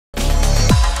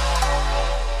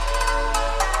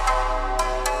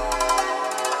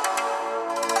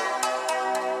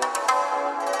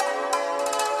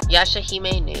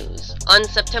Yashahime news. On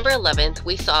September 11th,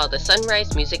 we saw the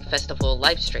Sunrise Music Festival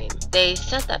livestream. They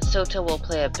said that Sota will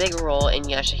play a big role in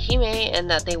Yashahime and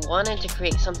that they wanted to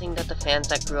create something that the fans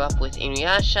that grew up with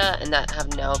Inuyasha and that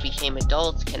have now become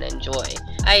adults can enjoy.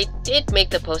 I did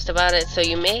make the post about it, so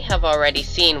you may have already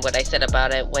seen what I said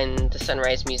about it when the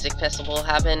Sunrise Music Festival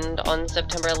happened on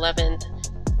September 11th.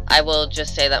 I will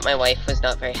just say that my wife was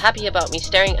not very happy about me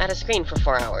staring at a screen for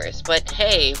 4 hours, but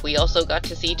hey, we also got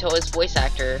to see Toa's voice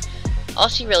actor. All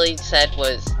she really said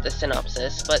was the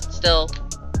synopsis, but still,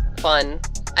 fun.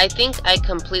 I think I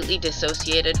completely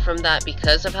dissociated from that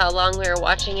because of how long we were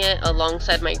watching it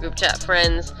alongside my group chat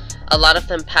friends. A lot of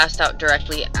them passed out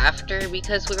directly after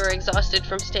because we were exhausted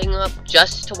from staying up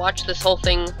just to watch this whole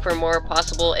thing for more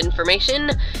possible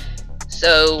information.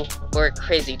 So, we're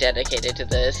crazy dedicated to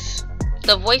this.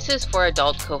 The voices for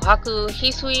adult Kohaku,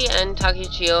 Hisui, and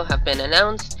Takechiyo have been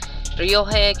announced.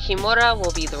 Ryohei Kimura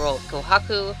will be the role of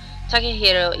Kohaku,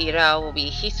 Takehiro Irao will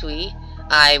be Hisui,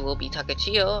 I will be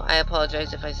Takechiyo. I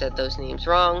apologize if I said those names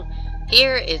wrong.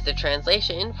 Here is the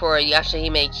translation for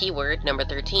Yashahime keyword number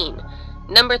 13.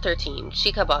 Number 13,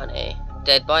 Shikabane,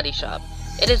 Dead Body Shop.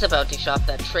 It is a bounty shop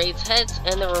that trades heads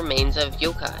and the remains of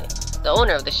yokai. The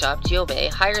owner of the shop,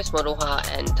 Jiobe, hires Moroha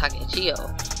and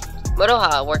Takechiyo.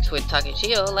 Moroha works with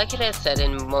Takechiyo like it has said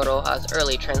in Moroha's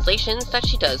early translations that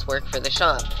she does work for the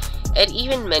shop. It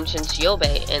even mentions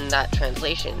Jiobe in that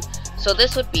translation, so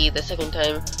this would be the second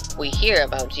time we hear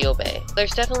about Jiobe.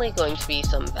 There's definitely going to be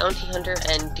some bounty hunter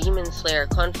and demon slayer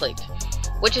conflict,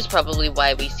 which is probably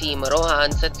why we see Moroha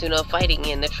and Setsuno fighting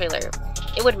in the trailer.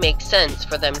 It would make sense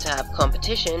for them to have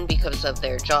competition because of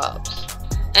their jobs.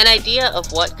 An idea of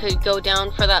what could go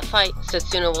down for that fight,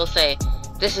 Setsuno will say,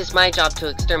 "This is my job to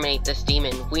exterminate this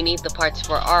demon. We need the parts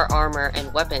for our armor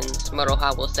and weapons."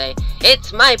 Moroha will say,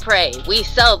 "It's my prey. We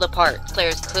sell the parts."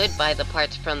 Players could buy the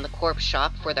parts from the corpse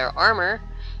shop for their armor.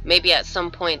 Maybe at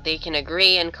some point they can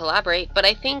agree and collaborate, but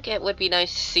I think it would be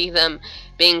nice to see them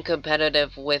being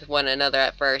competitive with one another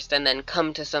at first and then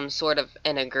come to some sort of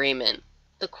an agreement.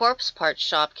 The corpse parts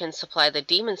shop can supply the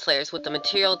demon slayers with the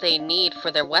material they need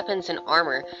for their weapons and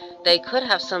armor. They could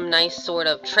have some nice sort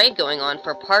of trade going on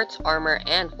for parts, armor,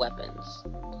 and weapons.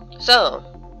 So,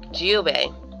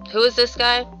 Jiobe. Who is this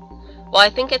guy? Well,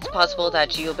 I think it's possible that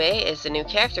Jiobe is the new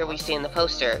character we see in the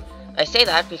poster. I say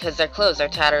that because their clothes are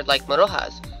tattered like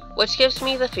Moroha's, which gives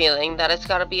me the feeling that it's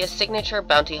gotta be a signature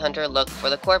bounty hunter look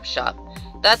for the corpse shop.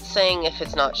 That's saying if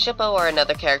it's not Shippo or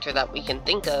another character that we can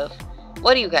think of.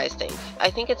 What do you guys think?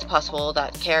 I think it's possible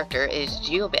that character is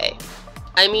Jiobe.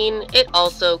 I mean, it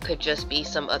also could just be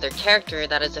some other character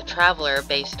that is a traveler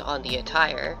based on the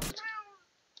attire.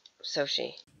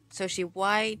 Soshi,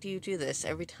 why do you do this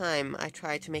every time I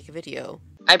try to make a video?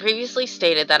 I previously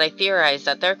stated that I theorized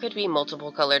that there could be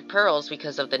multiple colored pearls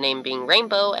because of the name being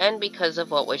rainbow and because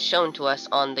of what was shown to us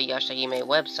on the Yashahime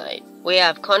website. We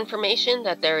have confirmation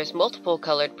that there is multiple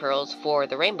colored pearls for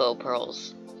the rainbow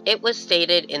pearls. It was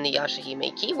stated in the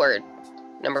Yashahime keyword.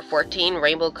 Number 14,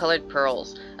 Rainbow Colored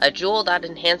Pearls, a jewel that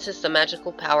enhances the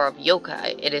magical power of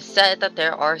yokai. It is said that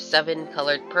there are 7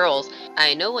 colored pearls.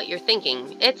 I know what you're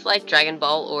thinking. It's like Dragon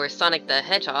Ball or Sonic the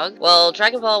Hedgehog. Well,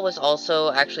 Dragon Ball was also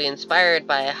actually inspired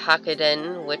by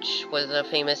Hakuden, which was a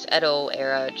famous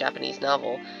Edo-era Japanese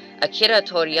novel. Akira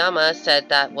Toriyama said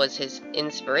that was his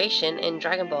inspiration in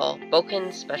Dragon Ball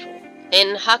Boken Special.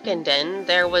 In Hakuden,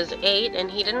 there was 8, and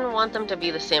he didn't want them to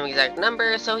be the same exact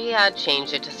number, so he had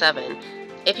changed it to 7.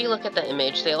 If you look at the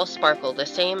image, they all sparkle the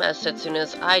same as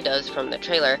Setsuno's eye does from the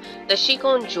trailer. The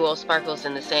Shikon jewel sparkles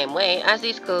in the same way, as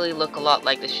these clearly look a lot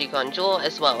like the Shikon jewel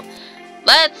as well.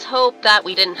 Let's hope that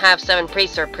we didn't have 7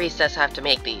 priests or priestess have to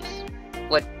make these.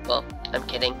 Well, I'm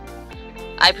kidding.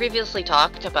 I previously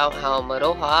talked about how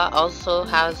Moroha also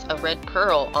has a red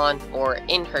pearl on or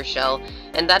in her shell,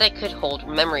 and that it could hold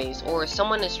memories, or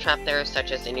someone is trapped there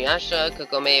such as Inuyasha,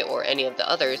 Kagome, or any of the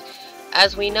others,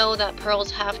 as we know that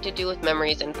pearls have to do with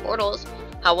memories and portals.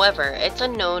 However, it's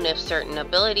unknown if certain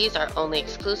abilities are only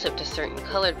exclusive to certain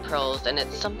colored pearls, and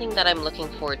it's something that I'm looking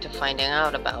forward to finding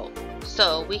out about.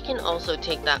 So, we can also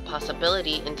take that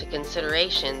possibility into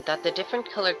consideration that the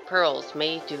different colored pearls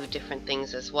may do different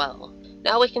things as well.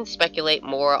 Now we can speculate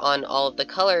more on all of the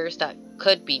colors that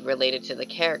could be related to the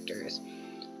characters.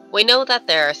 We know that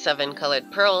there are 7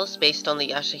 colored pearls based on the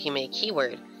Yashahime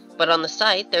keyword, but on the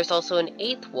site there's also an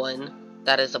 8th one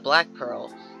that is a black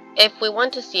pearl. If we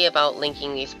want to see about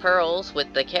linking these pearls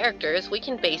with the characters, we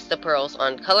can base the pearls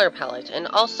on color palette and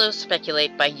also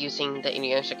speculate by using the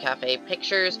Inuyasha Cafe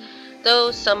pictures.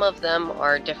 Though some of them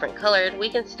are different colored, we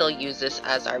can still use this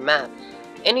as our map.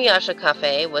 Inuyasha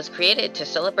Cafe was created to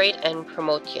celebrate and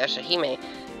promote Yashahime.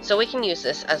 so we can use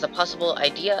this as a possible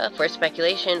idea for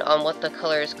speculation on what the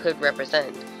colors could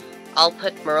represent. I'll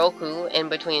put Moroku in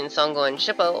between Sango and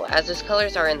Shippo, as his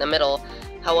colors are in the middle.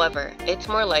 However, it's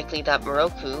more likely that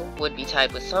Moroku would be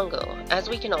tied with Sango, as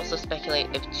we can also speculate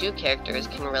if two characters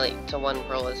can relate to one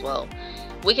pearl as well.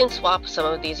 We can swap some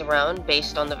of these around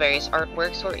based on the various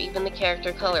artworks or even the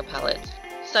character color palettes,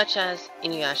 such as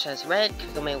Inuyasha's red,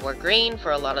 Kagome wore green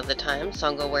for a lot of the time,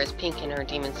 Sango wears pink in her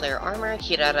Demon Slayer armor,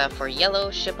 Hirara for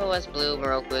yellow, Shippo as blue,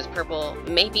 Moroku as purple,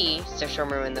 maybe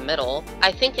Sesshomaru in the middle.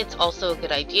 I think it's also a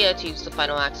good idea to use the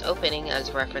final act's opening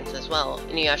as reference as well.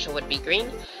 Inuyasha would be green,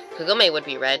 Kagome would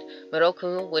be red,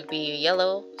 Moroku would be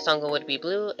yellow, Sango would be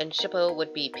blue, and Shippo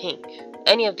would be pink.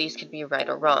 Any of these could be right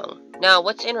or wrong. Now,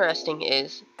 what's interesting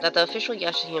is that the official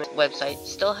Yashahime website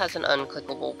still has an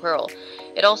unclickable pearl.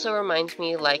 It also reminds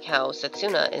me like how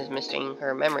Setsuna is missing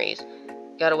her memories.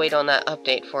 Gotta wait on that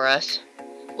update for us.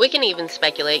 We can even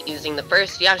speculate using the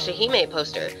first Yashahime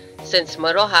poster. Since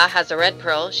Moroha has a red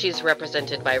pearl, she's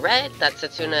represented by red, that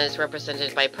Setsuna is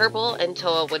represented by purple, and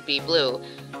Toa would be blue.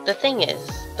 The thing is,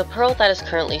 the pearl that is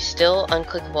currently still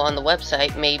unclickable on the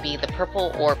website may be the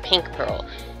purple or pink pearl.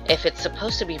 If it's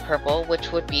supposed to be purple,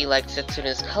 which would be like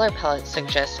Setsuna's color palette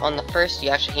suggests on the first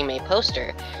Yashahime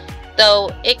poster,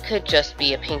 though it could just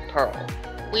be a pink pearl.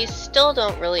 We still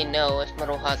don't really know if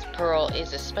Moroha's pearl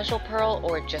is a special pearl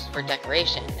or just for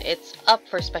decoration. It's up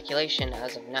for speculation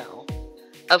as of now.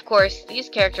 Of course, these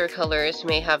character colors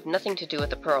may have nothing to do with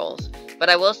the pearls, but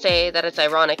I will say that it's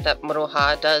ironic that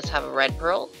Moroha does have a red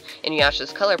pearl.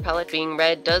 Inuyasha's color palette being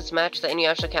red does match the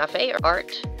Inuyasha Cafe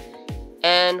art,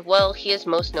 and well, he is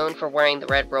most known for wearing the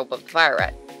red robe of the Fire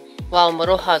Rat, while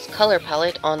Moroha's color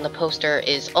palette on the poster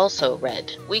is also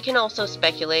red. We can also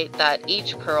speculate that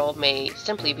each pearl may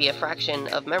simply be a fraction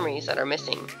of memories that are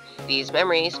missing. These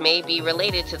memories may be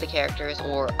related to the characters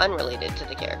or unrelated to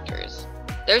the characters.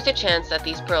 There's a chance that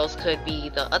these pearls could be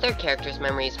the other characters'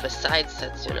 memories besides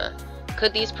Setsuna.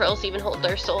 Could these pearls even hold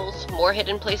their souls? More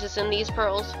hidden places in these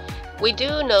pearls? We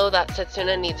do know that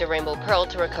Setsuna needs a rainbow pearl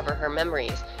to recover her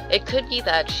memories. It could be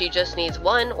that she just needs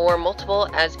one or multiple,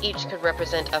 as each could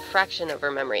represent a fraction of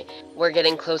her memory. We're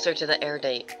getting closer to the air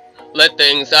date. Let the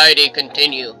anxiety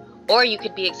continue. Or you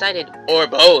could be excited. Or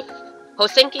both.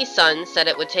 Hosenki's son said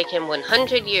it would take him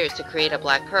 100 years to create a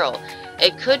black pearl.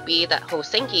 It could be that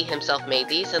Hosenki himself made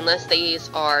these, unless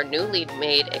these are newly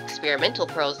made experimental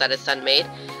pearls that his son made.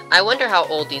 I wonder how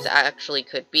old these actually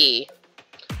could be.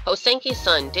 Hosenki's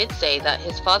son did say that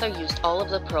his father used all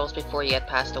of the pearls before he had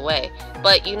passed away,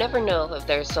 but you never know if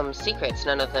there's some secrets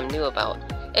none of them knew about.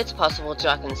 It's possible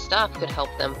Jaken's staff could help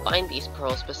them find these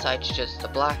pearls besides just the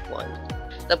black one.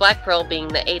 The black pearl being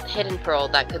the 8th hidden pearl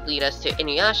that could lead us to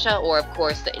Inuyasha or of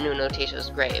course the Inu no Teisho's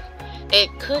grave. It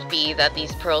could be that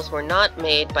these pearls were not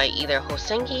made by either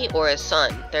Hosenki or his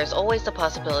son. There's always the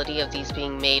possibility of these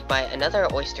being made by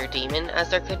another oyster demon, as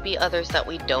there could be others that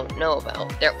we don't know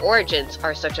about. Their origins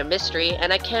are such a mystery,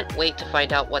 and I can't wait to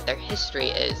find out what their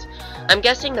history is. I'm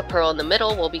guessing the pearl in the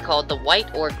middle will be called the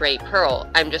white or gray pearl.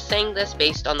 I'm just saying this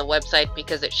based on the website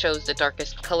because it shows the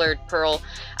darkest colored pearl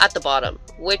at the bottom,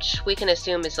 which we can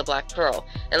assume is the black pearl,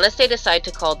 unless they decide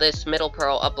to call this middle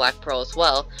pearl a black pearl as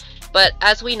well. But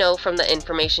as we know from the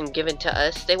information given to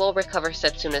us, they will recover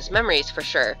Setsuna's memories for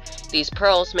sure. These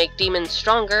pearls make demons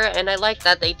stronger, and I like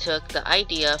that they took the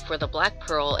idea for the black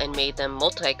pearl and made them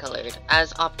multicolored,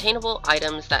 as obtainable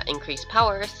items that increase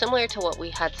power, similar to what we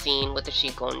had seen with the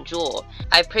Shikon Jewel.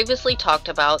 I've previously talked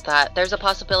about that there's a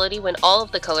possibility when all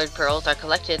of the colored pearls are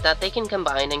collected that they can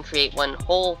combine and create one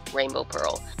whole rainbow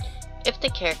pearl. If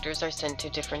the characters are sent to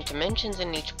different dimensions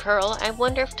in each pearl, I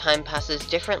wonder if time passes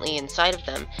differently inside of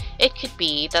them. It could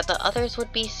be that the others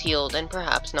would be sealed and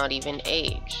perhaps not even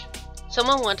age.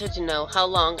 Someone wanted to know how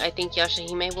long I think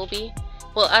Yashahime will be.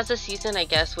 Well, as a season I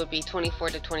guess would be 24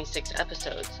 to 26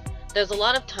 episodes. There's a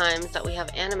lot of times that we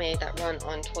have anime that run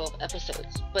on 12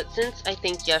 episodes, but since I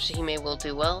think Yashahime will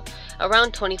do well,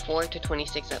 around 24 to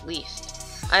 26 at least.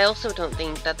 I also don't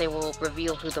think that they will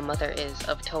reveal who the mother is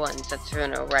of Toa and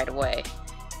Setsuna right away.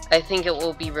 I think it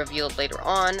will be revealed later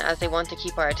on, as they want to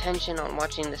keep our attention on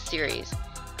watching the series.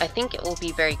 I think it will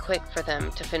be very quick for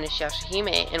them to finish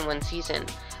Yashahime in one season,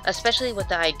 especially with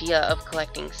the idea of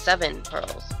collecting 7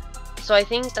 pearls. So I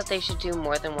think that they should do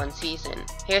more than one season.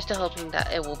 Here's to hoping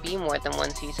that it will be more than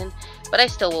one season, but I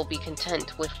still will be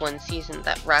content with one season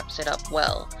that wraps it up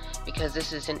well, because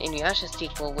this is an Inuyasha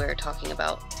sequel we're talking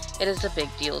about. It is a big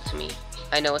deal to me.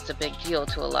 I know it's a big deal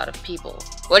to a lot of people.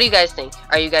 What do you guys think?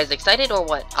 Are you guys excited or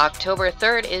what? October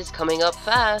 3rd is coming up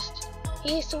fast.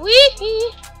 He's sweet.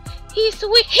 He's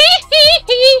sweet.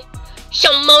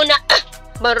 Shamona.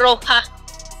 Moroha.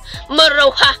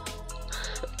 Moroha.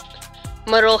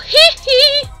 Muddle hee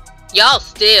hee! Y'all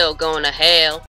still going to hell.